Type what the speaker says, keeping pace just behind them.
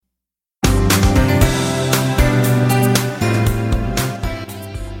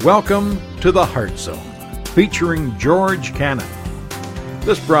Welcome to the Heart Zone, featuring George Cannon.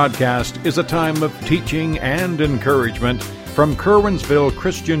 This broadcast is a time of teaching and encouragement from Curwensville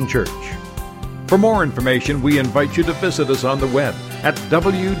Christian Church. For more information, we invite you to visit us on the web at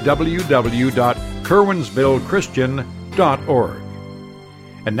www.curwensvillechristian.org.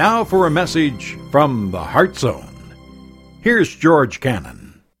 And now for a message from the Heart Zone. Here's George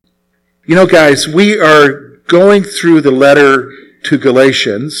Cannon. You know, guys, we are going through the letter to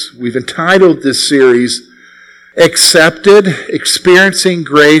Galatians. We've entitled this series, Accepted, Experiencing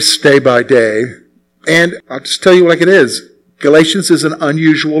Grace Day by Day. And I'll just tell you like it is. Galatians is an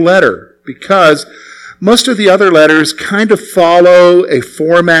unusual letter because most of the other letters kind of follow a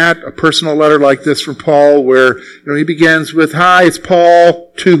format, a personal letter like this from Paul, where he begins with, "Hi, it's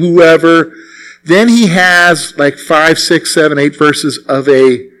Paul to whoever." Then he has like 5, 6, 7, 8 verses of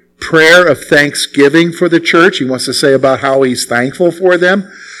a prayer of thanksgiving for the church. He wants to say about how he's thankful for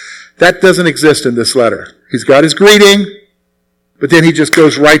them. That doesn't exist in this letter. He's got his greeting, but then he just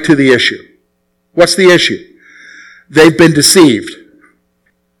goes right to the issue. What's the issue? They've been deceived.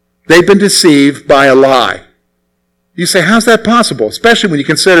 They've been deceived by a lie. You say, how's that possible? Especially when you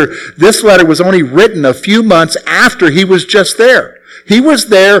consider this letter was only written a few months after he was just there. He was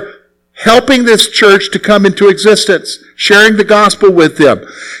there helping this church to come into existence, sharing the gospel with them,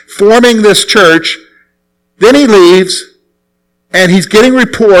 forming this church. Then he leaves, and he's getting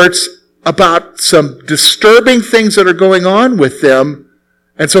reports about some disturbing things that are going on with them.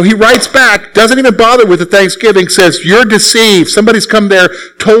 And so he writes back, doesn't even bother with the thanksgiving, says, "You're deceived. Somebody's come there,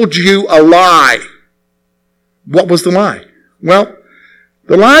 told you a lie." What was the lie? Well,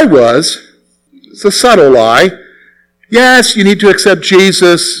 the lie was, it's a subtle lie. Yes, you need to accept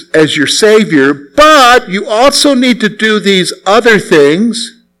Jesus as your Savior, but you also need to do these other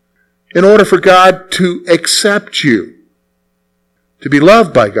things in order for God to accept you, to be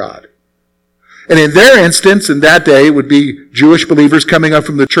loved by God. And in their instance, in that day, it would be Jewish believers coming up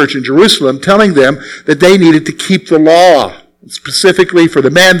from the church in Jerusalem, telling them that they needed to keep the law. Specifically for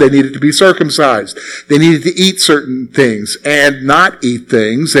the men, they needed to be circumcised. They needed to eat certain things and not eat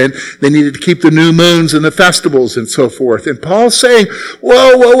things. And they needed to keep the new moons and the festivals and so forth. And Paul's saying,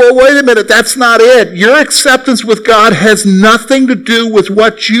 whoa, wait a minute. That's not it. Your acceptance with God has nothing to do with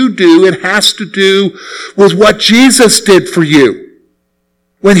what you do. It has to do with what Jesus did for you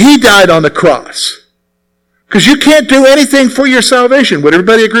when he died on the cross. Because you can't do anything for your salvation. Would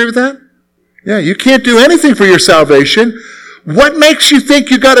everybody agree with that? Yeah, you can't do anything for your salvation. What makes you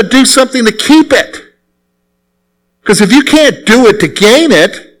think you got to do something to keep it? Because if you can't do it to gain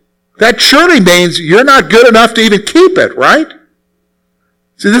it, that surely means you're not good enough to even keep it, right?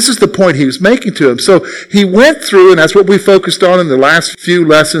 See, this is the point he was making to him. So he went through, and that's what we focused on in the last few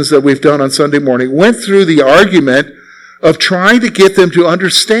lessons that we've done on Sunday morning, went through the argument of trying to get them to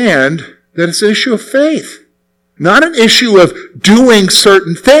understand that it's an issue of faith. Not an issue of doing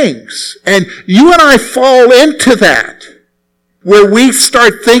certain things. And you and I fall into that, where we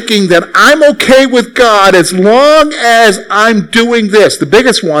start thinking that I'm okay with God as long as I'm doing this. The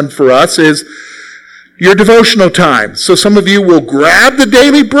biggest one for us is your devotional time. So some of you will grab the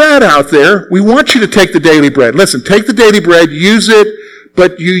daily bread out there. We want you to take the daily bread. Listen, take the daily bread, use it,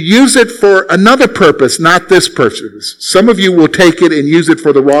 but you use it for another purpose, not this purpose. Some of you will take it and use it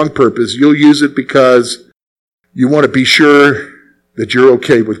for the wrong purpose. You'll use it because you want to be sure that you're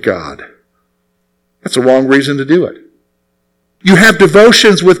okay with God. That's the wrong reason to do it. You have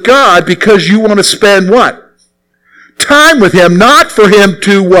devotions with God because you want to spend what? Time with him, not for him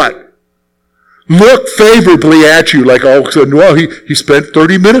to what? Look favorably at you, like all of a sudden, well, he spent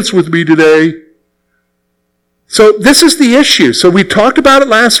 30 minutes with me today. So this is the issue. So we talked about it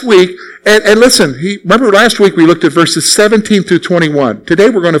last week. And listen, remember last week we looked at verses 17 through 21. Today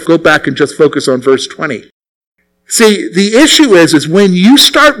we're going to go back and just focus on verse 20. See, the issue is when you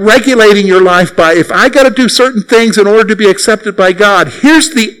start regulating your life by, if I got to do certain things in order to be accepted by God,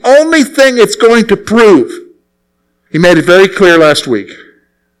 here's the only thing it's going to prove. He made it very clear last week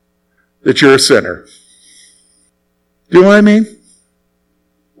that you're a sinner. Do you know what I mean?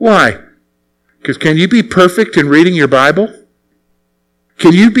 Why? Because can you be perfect in reading your Bible?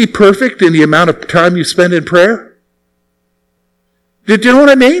 Can you be perfect in the amount of time you spend in prayer? Do you know what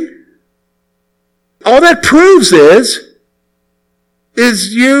I mean? All that proves is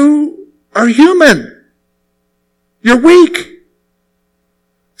you are human. You're weak.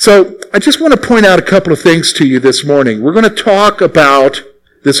 So I just want to point out a couple of things to you this morning. We're going to talk about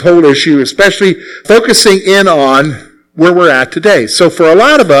this whole issue, especially focusing in on where we're at today. So for a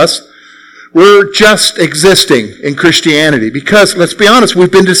lot of us, we're just existing in Christianity because, let's be honest,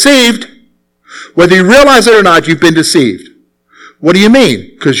 we've been deceived. Whether you realize it or not, you've been deceived. What do you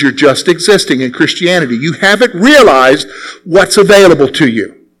mean? Because you're just existing in Christianity. You haven't realized what's available to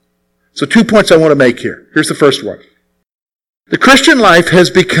you. So 2 points I want to make here. Here's the first one. The Christian life has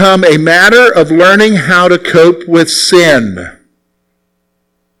become a matter of learning how to cope with sin.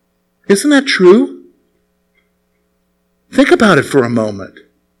 Isn't that true? Think about it for a moment.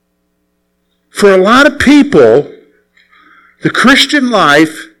 For a lot of people, the Christian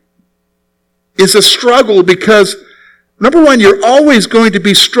life is a struggle because, number one, you're always going to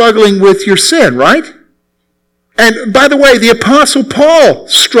be struggling with your sin, right? And by the way, the Apostle Paul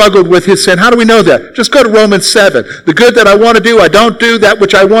struggled with his sin. How do we know that? Just go to Romans 7. The good that I want to do, I don't do. That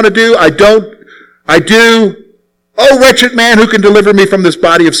which I want to do, I do. Oh, wretched man, who can deliver me from this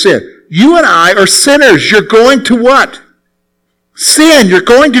body of sin? You and I are sinners. You're going to what? Sin. You're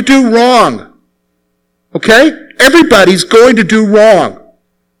going to do wrong. Okay? Everybody's going to do wrong.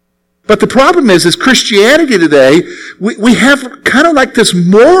 But the problem is Christianity today, we have kind of like this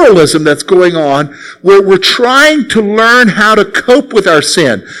moralism that's going on where we're trying to learn how to cope with our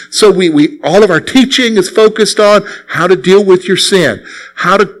sin. So all of our teaching is focused on how to deal with your sin,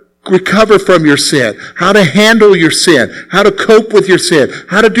 how to recover from your sin, how to handle your sin, how to cope with your sin,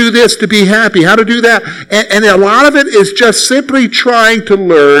 how to do this to be happy, how to do that. And a lot of it is just simply trying to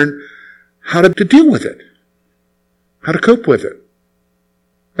learn how to deal with it, how to cope with it.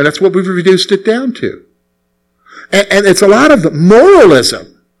 And that's what we've reduced it down to. And it's a lot of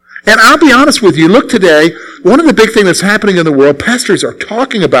moralism. And I'll be honest with you, look today, one of the big things that's happening in the world, pastors are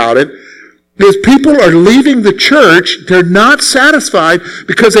talking about it, is people are leaving the church, they're not satisfied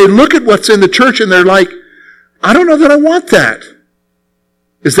because they look at what's in the church and they're like, I don't know that I want that.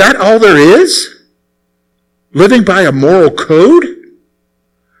 Is that all there is? Living by a moral code?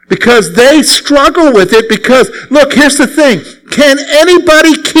 Because they struggle with it because, look, here's the thing. Can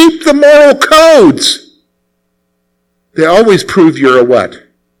anybody keep the moral codes? They always prove you're a what?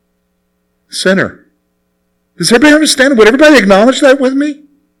 Sinner. Does everybody understand? Would everybody acknowledge that with me?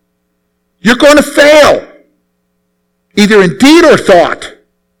 You're going to fail. Either in deed or thought.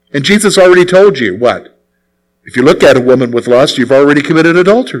 And Jesus already told you what? If you look at a woman with lust, you've already committed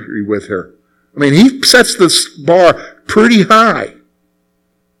adultery with her. I mean, he sets this bar pretty high.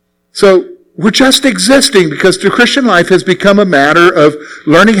 So we're just existing because the Christian life has become a matter of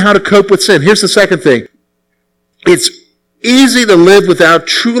learning how to cope with sin. Here's the second thing. It's easy to live without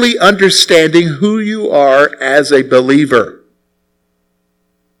truly understanding who you are as a believer.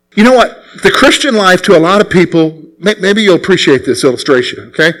 You know what? The Christian life to a lot of people, maybe you'll appreciate this illustration,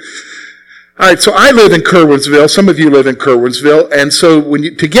 okay? All right, so I live in Curwensville. Some of you live in Curwensville. And so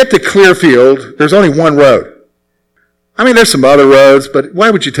to get to Clearfield, there's only one road. I mean, there's some other roads, but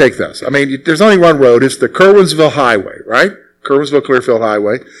why would you take those? I mean, there's only one road. It's the Curwensville Highway, right? Curwensville-Clearfield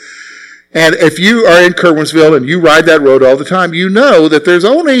Highway. And if you are in Curwensville and you ride that road all the time, you know that there's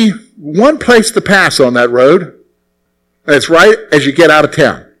only one place to pass on that road, and it's right as you get out of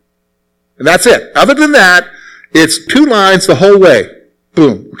town. And that's it. Other than that, it's 2 lines the whole way.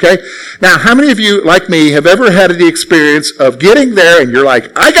 Boom. Okay? Now, how many of you, like me, have ever had the experience of getting there and you're like,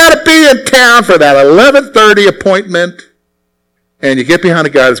 I got to be in town for that 11:30 appointment, and you get behind a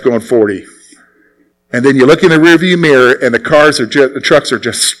guy that's going 40. And then you look in the rearview mirror and the trucks are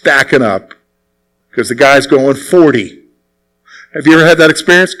just stacking up because the guy's going 40. Have you ever had that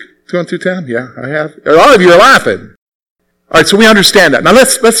experience going through town? Yeah, I have. A lot of you are laughing. All right, so we understand that. Now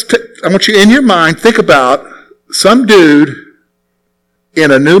I want you in your mind, think about some dude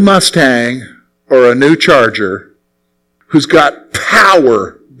in a new Mustang or a new Charger who's got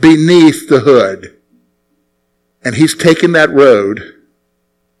power beneath the hood. And he's taking that road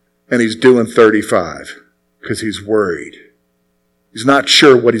and he's doing 35 because he's worried. He's not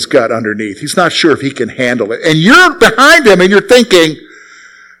sure what he's got underneath. He's not sure if he can handle it. And you're behind him and you're thinking,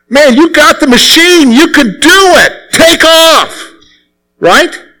 man, you got the machine. You can do it. Take off.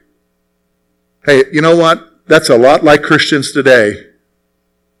 Right? Hey, you know what? That's a lot like Christians today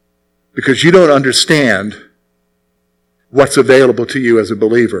because you don't understand what's available to you as a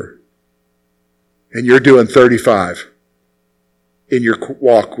believer. And you're doing 35 in your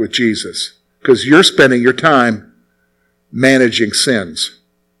walk with Jesus because you're spending your time managing sins.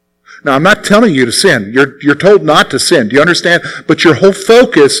 Now, I'm not telling you to sin. You're told not to sin. Do you understand? But your whole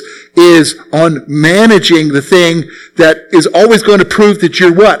focus is on managing the thing that is always going to prove that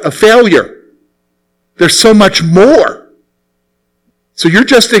you're what? A failure. There's so much more. So you're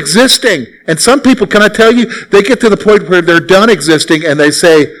just existing. And some people, can I tell you, they get to the point where they're done existing and they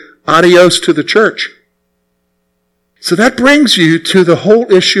say, adios to the church. So that brings you to the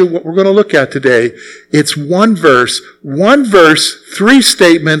whole issue of what we're going to look at today. It's one verse, 3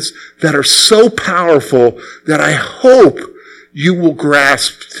 statements that are so powerful that I hope you will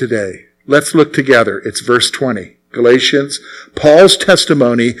grasp today. Let's look together. It's verse 20. Galatians, Paul's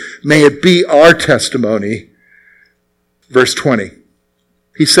testimony, may it be our testimony. Verse 20.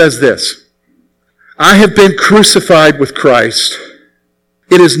 He says this, I have been crucified with Christ.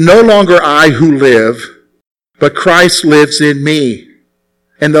 It is no longer I who live, but Christ lives in me.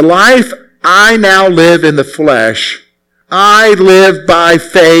 And the life I now live in the flesh, I live by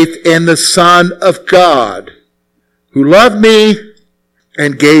faith in the Son of God, who loved me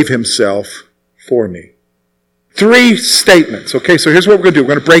and gave himself for me. 3 statements. Okay, so here's what we're going to do.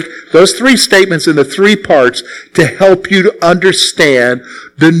 We're going to break those 3 statements into 3 parts to help you to understand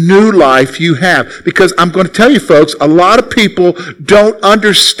the new life you have. Because I'm going to tell you folks, a lot of people don't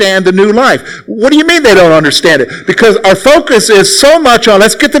understand the new life. What do you mean they don't understand it? Because our focus is so much on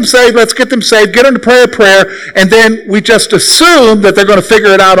let's get them saved, get them to pray a prayer, and then we just assume that they're going to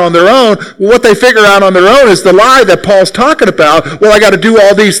figure it out on their own. Well, what they figure out on their own is the lie that Paul's talking about. Well, I got to do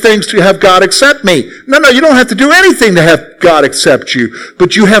all these things to have God accept me. No, you don't have to do anything to have God accept you,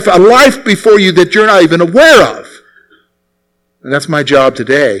 but you have a life before you that you're not even aware of. And that's my job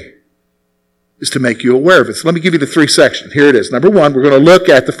today, is to make you aware of it. So let me give you the 3 sections. Here it is. Number 1, we're going to look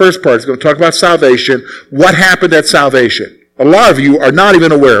at the first part. It's going to talk about salvation. What happened at salvation? A lot of you are not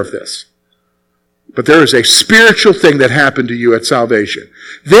even aware of this. But there is a spiritual thing that happened to you at salvation.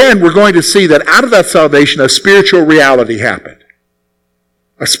 Then we're going to see that out of that salvation, a spiritual reality happened.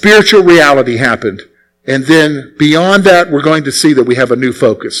 A spiritual reality happened. And then beyond that, we're going to see that we have a new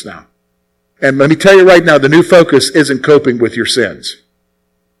focus now. And let me tell you right now, the new focus isn't coping with your sins.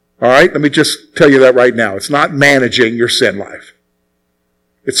 All right? Let me just tell you that right now. It's not managing your sin life.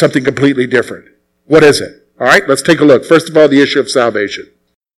 It's something completely different. What is it? All right? Let's take a look. First of all, the issue of salvation.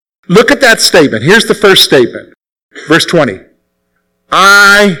 Look at that statement. Here's the first statement. Verse 20.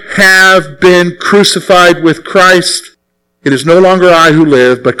 I have been crucified with Christ. It is no longer I who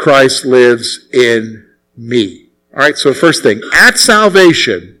live, but Christ lives in me. All right, so first thing, at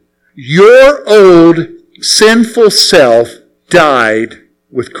salvation, your old sinful self died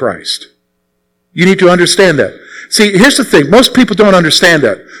with Christ. You need to understand that. See, here's the thing. Most people don't understand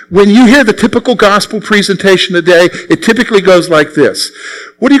that. When you hear the typical gospel presentation today, it typically goes like this.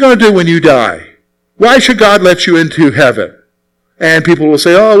 What are you going to do when you die? Why should God let you into heaven? And people will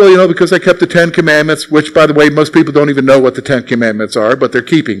say, oh, well, because I kept the 10 Commandments, which, by the way, most people don't even know what the 10 Commandments are, but they're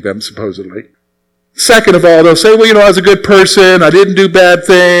keeping them, supposedly. Second of all, they'll say, well, I was a good person, I didn't do bad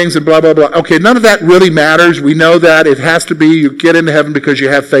things, and blah, blah, blah. Okay, none of that really matters. We know that. It has to be you get into heaven because you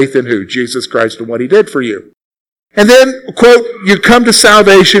have faith in who? Jesus Christ and what he did for you. And then, quote, you come to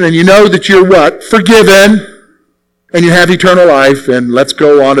salvation and you know that you're what? Forgiven, and you have eternal life, and let's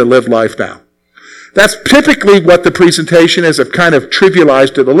go on and live life now. That's typically what the presentation is. I've kind of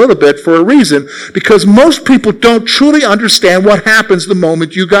trivialized it a little bit for a reason, because most people don't truly understand what happens the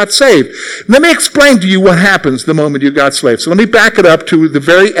moment you got saved. Let me explain to you what happens the moment you got saved. So let me back it up to the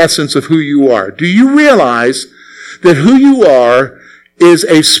very essence of who you are. Do you realize that who you are is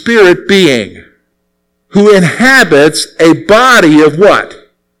a spirit being who inhabits a body of what?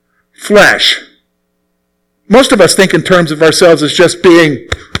 Flesh. Most of us think in terms of ourselves as just being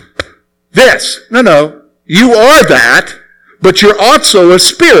this. No. You are that, but you're also a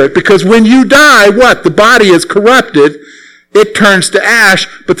spirit, because when you die, what? The body is corrupted. It turns to ash,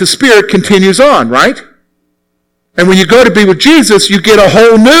 but the spirit continues on, right? And when you go to be with Jesus, you get a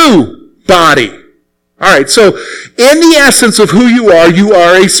whole new body. All right, so in the essence of who you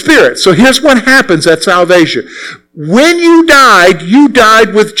are a spirit. So here's what happens at salvation. When you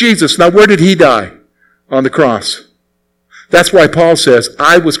died with Jesus. Now, where did he die? On the cross. That's why Paul says,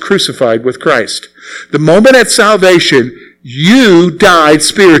 I was crucified with Christ. The moment at salvation, you died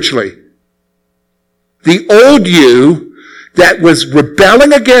spiritually. The old you that was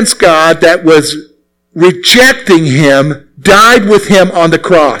rebelling against God, that was rejecting him, died with him on the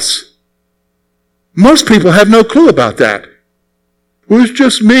cross. Most people have no clue about that. Well, it's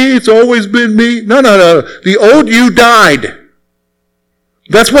just me. It's always been me. No. The old you died.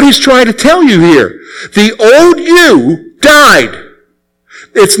 That's what he's trying to tell you here. The old you died.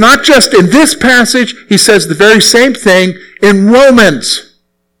 It's not just in this passage. He says the very same thing in Romans.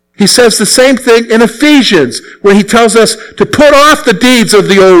 He says the same thing in Ephesians, where he tells us to put off the deeds of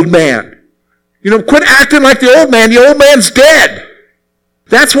the old man. Quit acting like the old man. The old man's dead.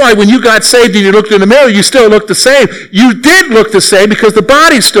 That's why when you got saved and you looked in the mirror, you still looked the same. You did look the same because the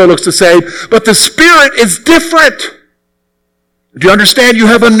body still looks the same, but the spirit is different. Do you understand? You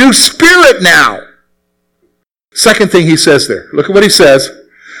have a new spirit now. Second thing he says there. Look at what he says.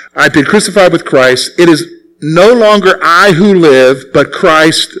 I've been crucified with Christ. It is no longer I who live, but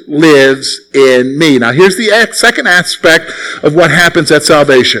Christ lives in me. Now here's the second aspect of what happens at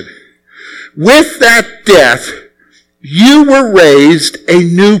salvation. With that death, you were raised a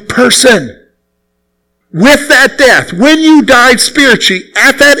new person. With that death, when you died spiritually,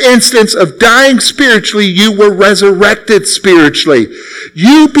 at that instance of dying spiritually, you were resurrected spiritually.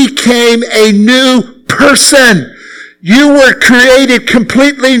 You became a new person. You were created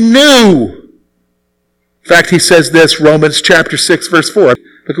completely new. In fact, he says this, Romans chapter 6, verse 4.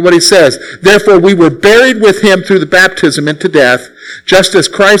 Look at what he says. Therefore, we were buried with him through the baptism into death, just as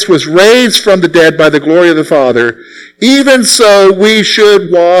Christ was raised from the dead by the glory of the Father. Even so, we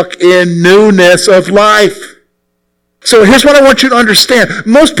should walk in newness of life. So here's what I want you to understand.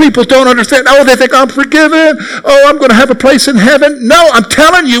 Most people don't understand. Oh, they think I'm forgiven. Oh, I'm going to have a place in heaven. No, I'm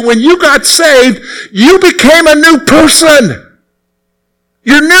telling you, when you got saved, you became a new person.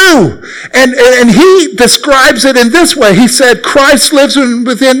 You're new. And he describes it in this way. He said, Christ lives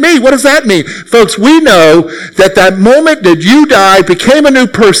within me. What does that mean? Folks, we know that moment that you died, became a new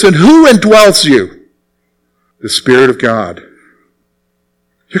person, who indwells you? The Spirit of God.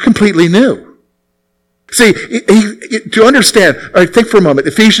 You're completely new. See, to understand, all right, think for a moment.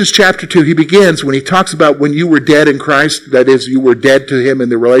 Ephesians chapter 2, he begins when he talks about when you were dead in Christ, that is, you were dead to him in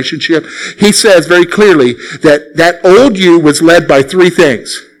the relationship. He says very clearly that old you was led by three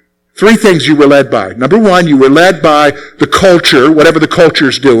things. Three things you were led by. Number one, you were led by the culture, whatever the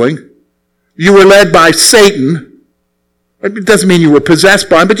culture's doing. You were led by Satan. It doesn't mean you were possessed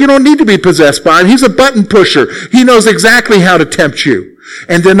by him, but you don't need to be possessed by him. He's a button pusher. He knows exactly how to tempt you.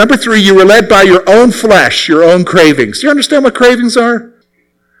 And then number three, you were led by your own flesh, your own cravings. Do you understand what cravings are?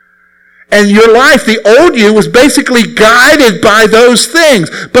 And your life, the old you, was basically guided by those things.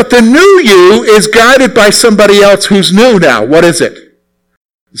 But the new you is guided by somebody else who's new now. What is it?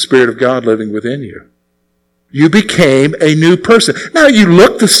 The Spirit of God living within you. You became a new person. Now, you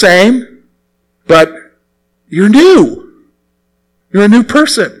look the same, but you're new. You're a new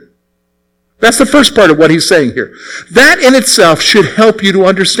person. That's the first part of what he's saying here. That in itself should help you to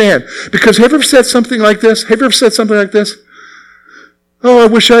understand. Because have you ever said something like this? Have you ever said something like this? Oh, I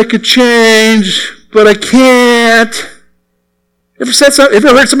wish I could change, but I can't. Have you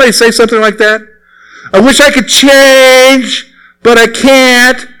ever heard somebody say something like that? I wish I could change, but I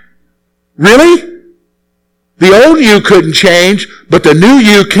can't. Really? The old you couldn't change, but the new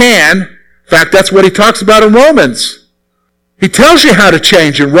you can. In fact, that's what he talks about in Romans. He tells you how to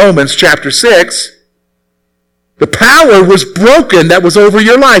change in Romans chapter 6. The power was broken that was over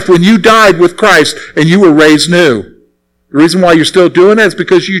your life when you died with Christ and you were raised new. The reason why you're still doing that is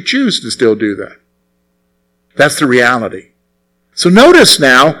because you choose to still do that. That's the reality. So notice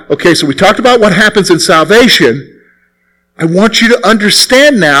now, okay, so we talked about what happens in salvation. I want you to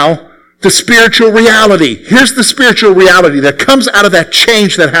understand now the spiritual reality. Here's the spiritual reality that comes out of that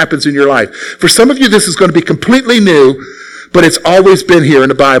change that happens in your life. For some of you, this is going to be completely new. But it's always been here in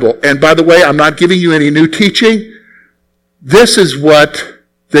the Bible. And by the way, I'm not giving you any new teaching. This is what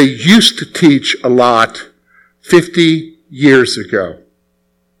they used to teach a lot 50 years ago.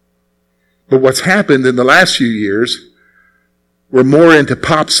 But what's happened in the last few years, we're more into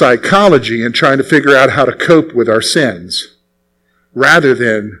pop psychology and trying to figure out how to cope with our sins, rather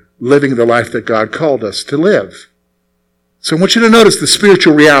than living the life that God called us to live. So I want you to notice the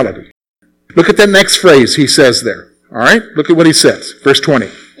spiritual reality. Look at that next phrase he says there. All right, look at what he says. Verse 20.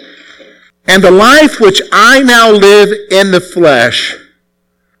 And the life which I now live in the flesh,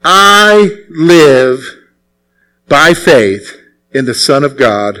 I live by faith in the Son of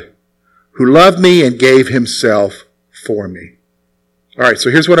God, who loved me and gave himself for me. All right,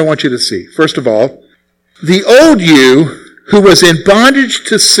 so here's what I want you to see. First of all, the old you who was in bondage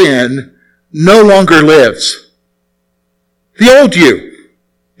to sin no longer lives. The old you.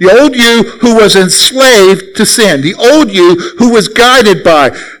 The old you who was enslaved to sin. The old you who was guided by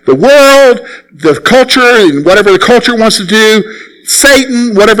the world, the culture, and whatever the culture wants to do,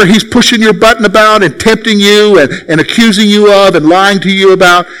 Satan, whatever he's pushing your button about and tempting you and accusing you of and lying to you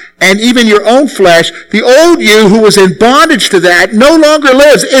about, and even your own flesh, the old you who was in bondage to that no longer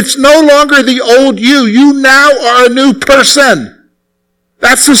lives. It's no longer the old you. You now are a new person.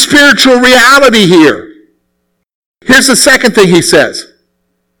 That's the spiritual reality here. Here's the second thing he says.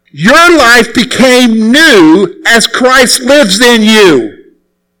 Your life became new as Christ lives in you.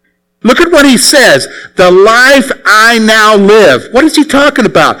 Look at what he says. The life I now live. What is he talking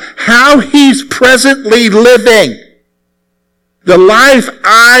about? How he's presently living. The life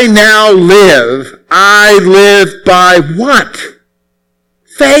I now live, I live by what?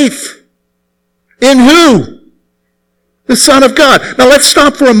 Faith. In who? The Son of God. Now let's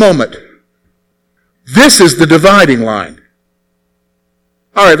stop for a moment. This is the dividing line.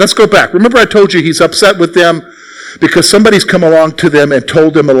 All right, let's go back. Remember I told you he's upset with them because somebody's come along to them and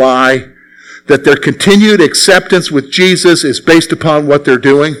told them a lie, that their continued acceptance with Jesus is based upon what they're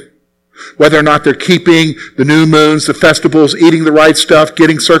doing, whether or not they're keeping the new moons, the festivals, eating the right stuff,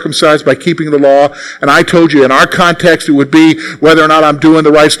 getting circumcised by keeping the law. And I told you in our context it would be whether or not I'm doing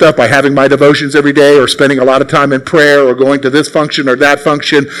the right stuff by having my devotions every day or spending a lot of time in prayer or going to this function or that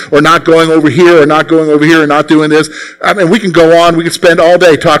function or not going over here or not going over here and not doing this. I mean, we can go on. We can spend all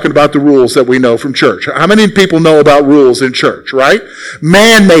day talking about the rules that we know from church. How many people know about rules in church, right?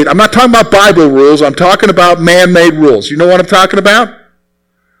 Man-made. I'm not talking about Bible rules. I'm talking about man-made rules. You know what I'm talking about?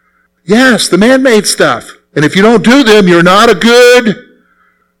 Yes, the man-made stuff. And if you don't do them, you're not a good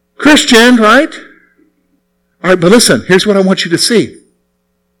Christian, right? All right, but listen, here's what I want you to see.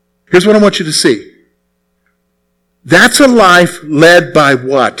 Here's what I want you to see. That's a life led by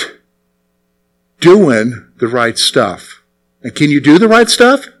what? Doing the right stuff. And can you do the right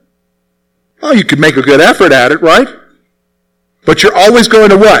stuff? Oh, you can make a good effort at it, right? But you're always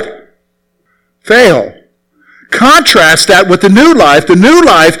going to what? Fail. Contrast that with the new life. The new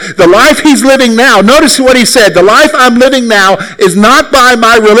life, the life he's living now. Notice what he said. The life I'm living now is not by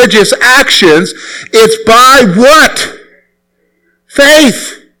my religious actions. It's by what?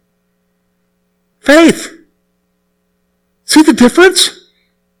 Faith. Faith. See the difference?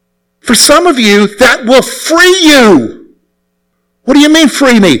 For some of you, that will free you. What do you mean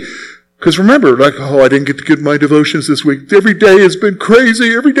free me? Because remember, like, I didn't get to get my devotions this week. Every day has been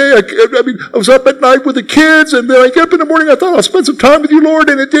crazy. Every day, I was up at night with the kids, and then I get up in the morning, I thought I'll spend some time with you,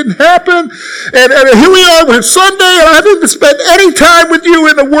 Lord, and it didn't happen. And here we are, we're Sunday, and I haven't spent any time with you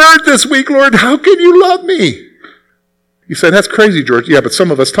in the Word this week, Lord. How can you love me? You say, that's crazy, George. Yeah, but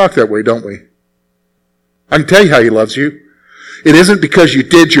some of us talk that way, don't we? I can tell you how he loves you. It isn't because you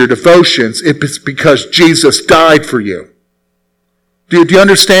did your devotions. It's because Jesus died for you. Do you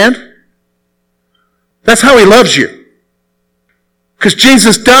understand? That's how he loves you. Because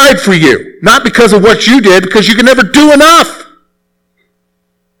Jesus died for you. Not because of what you did, because you can never do enough.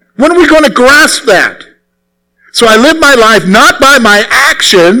 When are we going to grasp that? So I live my life not by my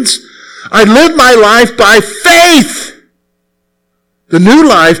actions. I live my life by faith. The new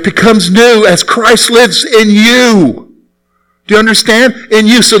life becomes new as Christ lives in you. Do you understand? In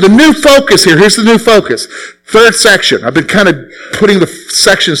you. So the new focus here, here's the new focus. Third section. I've been kind of putting the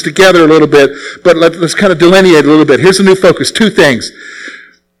sections together a little bit, but let's kind of delineate a little bit. Here's the new focus. Two things.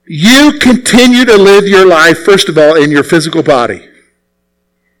 You continue to live your life, first of all, in your physical body.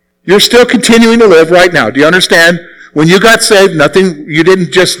 You're still continuing to live right now. Do you understand? When you got saved, you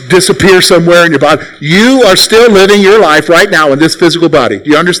didn't just disappear somewhere in your body. You are still living your life right now in this physical body. Do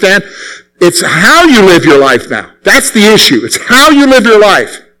you understand? It's how you live your life now. That's the issue. It's how you live your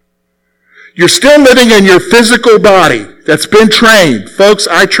life. You're still living in your physical body that's been trained. Folks,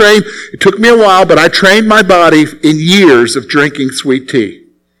 it took me a while, but I trained my body in years of drinking sweet tea.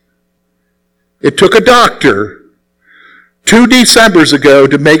 It took a doctor 2 Decembers ago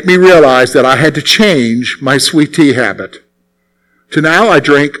to make me realize that I had to change my sweet tea habit. To now I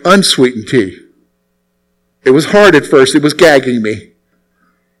drink unsweetened tea. It was hard at first. It was gagging me.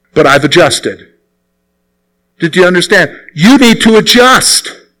 But I've adjusted. Did you understand? You need to adjust.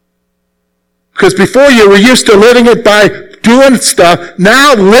 Because before you were used to living it by doing stuff.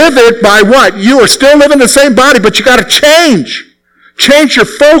 Now live it by what? You are still living the same body, but you got to change. Change your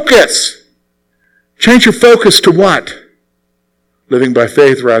focus. Change your focus to what? Living by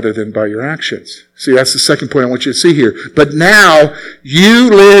faith rather than by your actions. See, that's the second point I want you to see here. But now you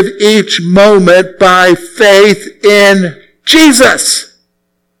live each moment by faith in Jesus.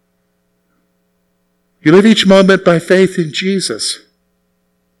 You live each moment by faith in Jesus.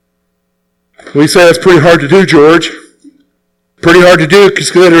 We say that's pretty hard to do, George. Pretty hard to do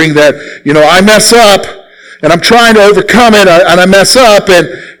considering that, I mess up and I'm trying to overcome it and I mess up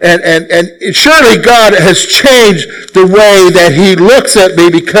and surely God has changed the way that he looks at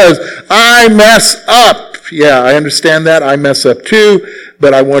me because I mess up. Yeah, I understand that. I mess up too,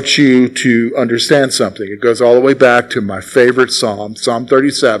 but I want you to understand something. It goes all the way back to my favorite Psalm, Psalm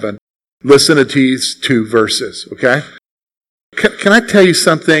 37. Listen to these 2 verses, okay? Can I tell you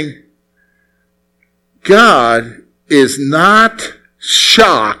something? God is not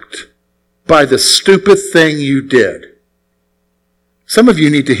shocked by the stupid thing you did. Some of you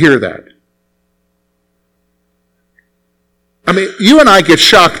need to hear that. I mean, you and I get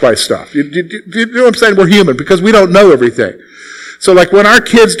shocked by stuff. You know what I'm saying? We're human because we don't know everything. So like when our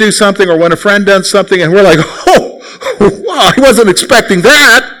kids do something or when a friend does something and we're like, oh, wow, I wasn't expecting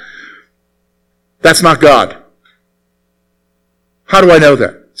that. That's not God. How do I know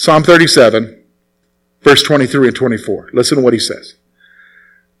that? Psalm 37. Verse 23 and 24. Listen to what he says.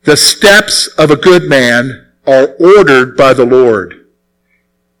 The steps of a good man are ordered by the Lord.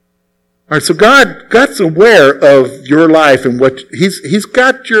 All right, so God's aware of your life and what He's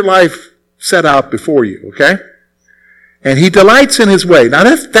got your life set out before you, okay? And He delights in His way. Now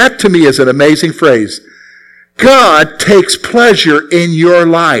that to me is an amazing phrase. God takes pleasure in your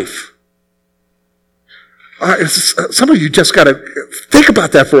life. Some of you just got to think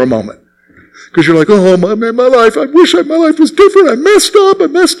about that for a moment. Because you're like, oh, my life, I wish my life was different. I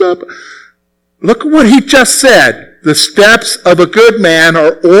messed up. Look at what he just said. The steps of a good man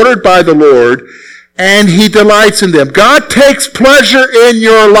are ordered by the Lord, and He delights in them. God takes pleasure in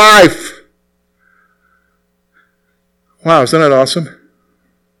your life. Wow, isn't that awesome?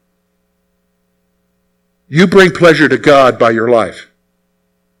 You bring pleasure to God by your life.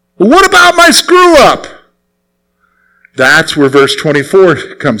 Well, what about my screw up? That's where verse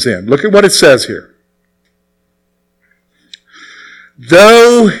 24 comes in. Look at what it says here.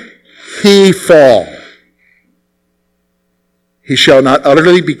 Though he fall, he shall not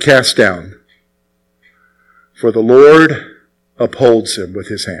utterly be cast down, for the Lord upholds him with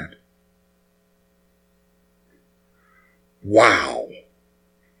His hand. Wow.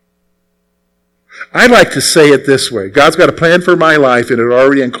 I like to say it this way. God's got a plan for my life, and it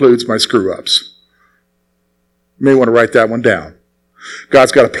already includes my screw-ups. You may want to write that one down.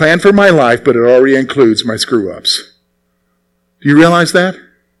 God's got a plan for my life, but it already includes my screw-ups. Do you realize that?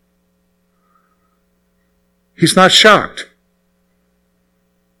 He's not shocked.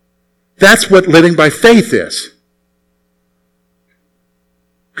 That's what living by faith is.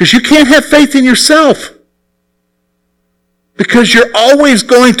 Because you can't have faith in yourself. Because you're always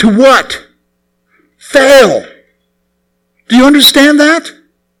going to what? Fail. Do you understand that?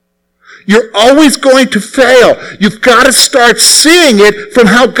 You're always going to fail. You've got to start seeing it from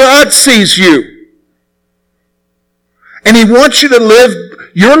how God sees you. And He wants you to live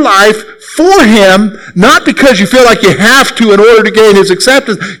your life for Him, not because you feel like you have to in order to gain His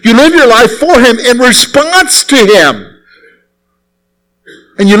acceptance. You live your life for Him in response to Him.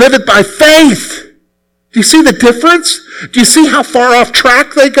 And you live it by faith. Do you see the difference? Do you see how far off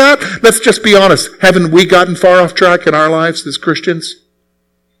track they got? Let's just be honest. Haven't we gotten far off track in our lives as Christians?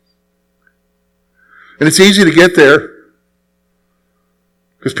 And it's easy to get there.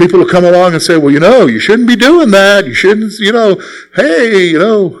 Because people will come along and say, well, you shouldn't be doing that. You shouldn't, hey,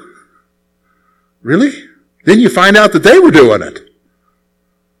 really? Then you find out that they were doing it.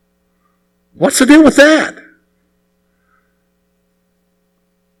 What's the deal with that?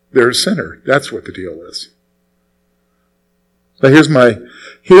 They're a sinner. That's what the deal is. So here's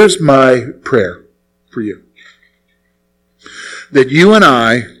my prayer for you. That you and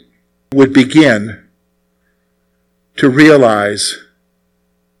I would begin to realize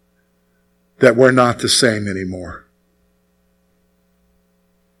that we're not the same anymore.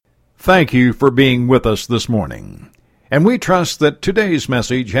 Thank you for being with us this morning. And we trust that today's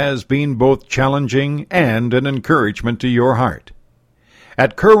message has been both challenging and an encouragement to your heart.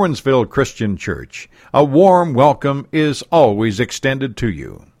 At Curwensville Christian Church, a warm welcome is always extended to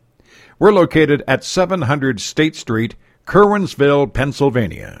you. We're located at 700 State Street, Curwensville,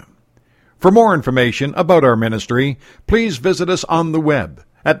 Pennsylvania. For more information about our ministry, please visit us on the web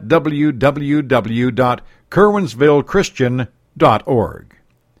at www.curwensvillechristian.org.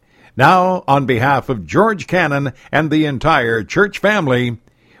 Now, on behalf of George Cannon and the entire church family,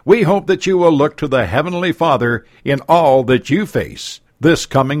 we hope that you will look to the Heavenly Father in all that you face this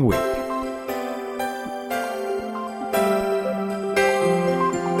coming week.